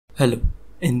Hello,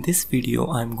 in this video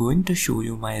I am going to show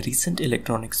you my recent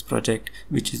electronics project,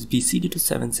 which is BCD to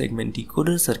 7 segment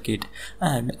decoder circuit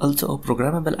and also a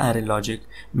programmable array logic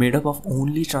made up of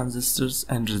only transistors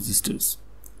and resistors.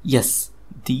 Yes,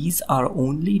 these are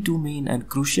only two main and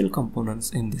crucial components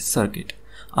in this circuit.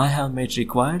 I have made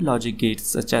required logic gates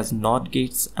such as NOT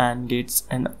gates, AND gates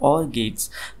and OR gates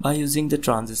by using the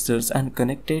transistors and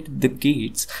connected the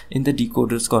gates in the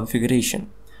decoder's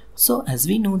configuration. So as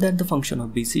we know that the function of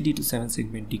BCD to 7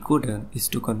 segment decoder is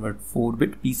to convert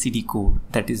 4-bit BCD code,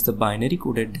 that is the binary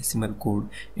coded decimal code,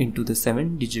 into the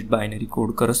 7-digit binary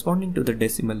code corresponding to the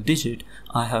decimal digit.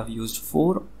 I have used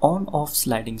 4 on-off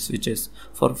sliding switches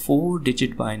for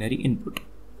 4-digit binary input.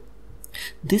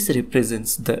 This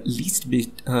represents the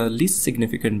least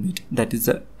significant bit, that is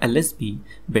the LSB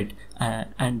bit,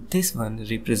 and this one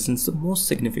represents the most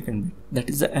significant bit, that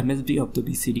is the MSB of the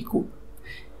BCD code.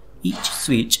 Each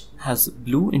switch has a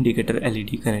blue indicator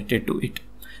LED connected to it.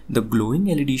 The glowing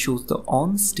LED shows the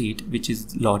on state, which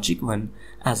is logic 1,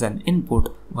 as an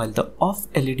input, while the off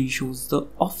LED shows the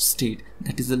off state,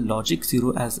 that is the logic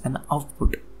 0, as an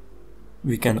output.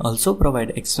 We can also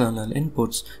provide external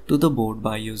inputs to the board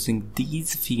by using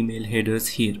these female headers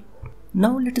here.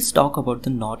 Now let us talk about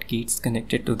the NOT gates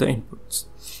connected to the inputs.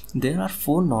 There are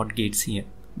 4 NOT gates here.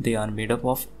 They are made up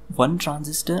of 1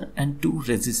 transistor and 2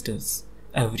 resistors.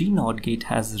 Every NOT gate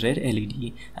has red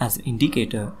LED as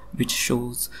indicator, which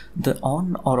shows the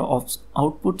on or off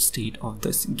output state of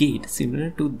this gate similar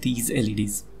to these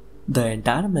LEDs. The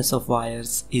entire mess of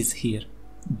wires is here.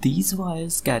 These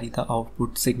wires carry the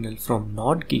output signal from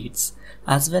NOT gates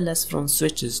as well as from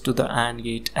switches to the AND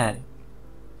gate array.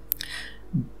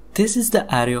 This is the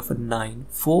array of 9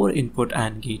 4-input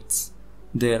AND gates.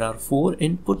 There are 4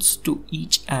 inputs to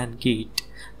each AND gate,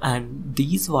 and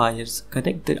these wires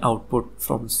connect the output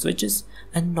from switches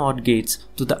and NOT gates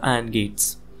to the AND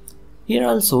gates. Here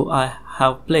also I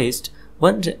have placed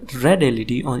one red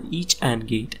LED on each AND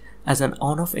gate as an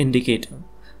on-off indicator.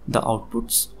 The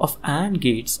outputs of AND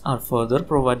gates are further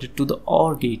provided to the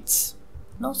OR gates.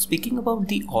 Now speaking about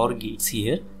the OR gates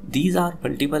here, these are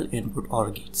multiple input OR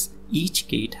gates. Each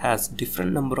gate has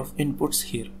different number of inputs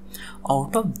here.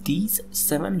 Out of these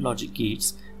 7 logic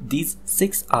gates, these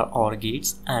 6 are OR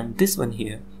gates and this one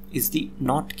here is the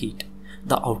NOT gate.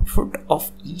 The output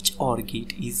of each OR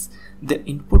gate is the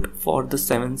input for the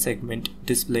 7-segment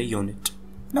display unit.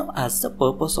 Now as the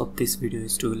purpose of this video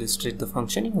is to illustrate the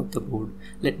functioning of the board,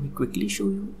 let me quickly show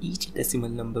you each decimal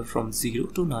number from 0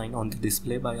 to 9 on the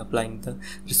display by applying the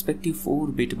respective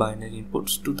 4-bit binary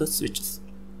inputs to the switches.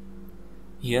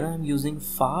 Here I am using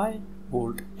 5V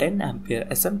 10 ampere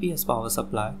SMPS power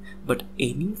supply, but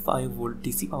any 5V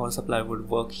DC power supply would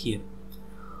work here.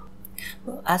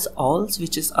 As all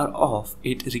switches are off,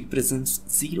 it represents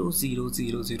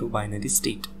 0000 binary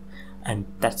state, and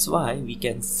that's why we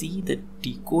can see the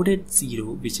decoded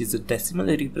 0, which is a decimal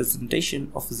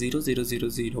representation of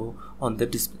 0000 on the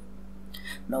display.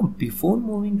 Now before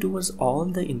moving towards all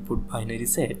the input binary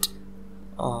set,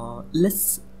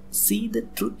 let's see the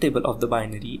truth table of the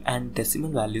binary and decimal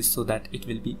values so that it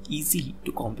will be easy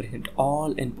to comprehend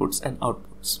all inputs and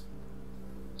outputs.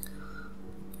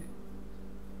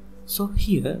 So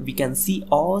here we can see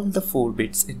all the 4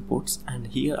 bits inputs, and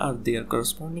here are their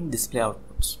corresponding display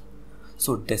outputs.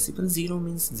 So decimal 0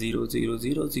 means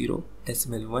 0000,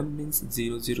 decimal 1 means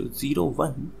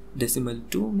 0001, decimal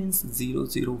 2 means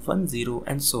 0010,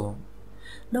 and so on.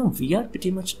 Now we are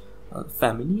pretty much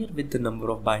familiar with the number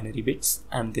of binary bits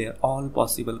and their all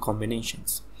possible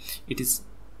combinations. It is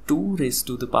 2 raised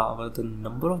to the power the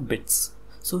number of bits.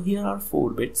 So here are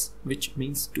 4 bits, which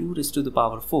means 2 raised to the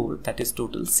power 4, that is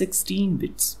total 16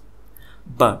 bits.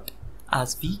 But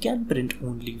as we can print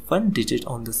only 1 digit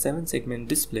on the 7-segment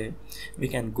display, we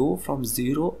can go from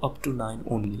 0 up to 9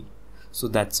 only. So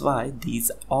that's why these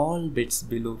all bits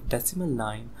below decimal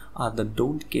 9 are the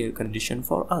don't care condition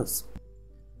for us.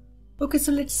 Okay,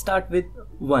 so let's start with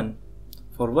 1.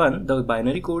 For 1, the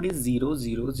binary code is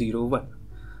 0001.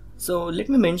 So let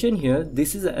me mention here,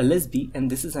 this is a LSB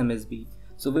and this is MSB.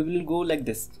 So we will go like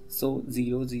this. So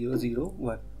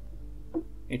 0001.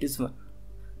 It is 1.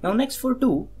 Now next for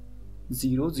 2,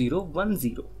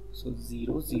 0010. So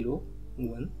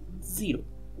 0010.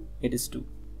 It is 2.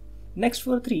 Next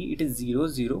for 3, it is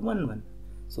 0011.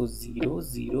 So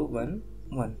 0011.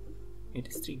 It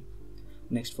is 3.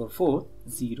 Next for 4,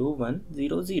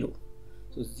 0100.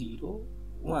 So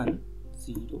 0100.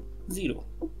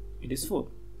 It is 4.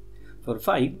 For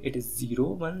 5, it is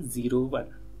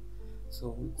 0101.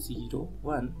 So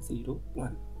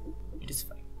 0101. It is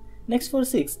 5. Next for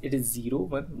 6, it is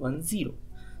 0110.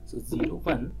 So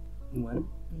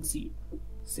 0110.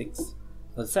 6.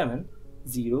 For 7,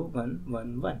 0, 1,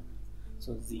 1, 1.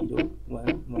 So 0,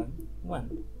 1, 1,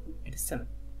 1. It is 7.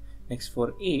 Next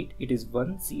for 8, it is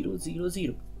 1, 0, 0,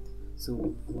 0. So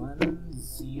 1,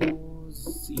 0,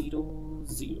 0,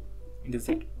 0. It is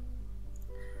 8.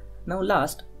 Now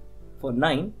last, for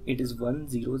 9, it is 1,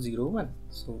 0, 0, 1.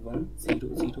 So 1,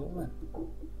 0, 0, 1.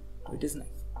 So it is 9.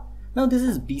 Now this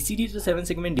is BCD to 7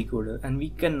 segment decoder and we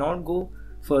cannot go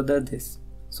further this.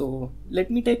 So let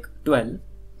me take 12.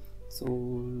 So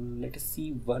let us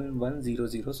see 1, 1, 0,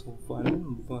 0. So 1,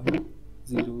 1,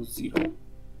 0, 0.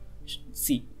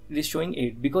 See, it is showing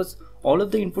 8 because all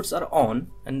of the inputs are on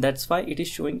and that's why it is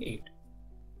showing 8.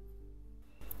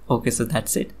 Okay, so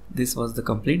that's it. This was the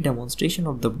complete demonstration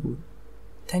of the board.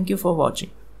 Thank you for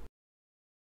watching.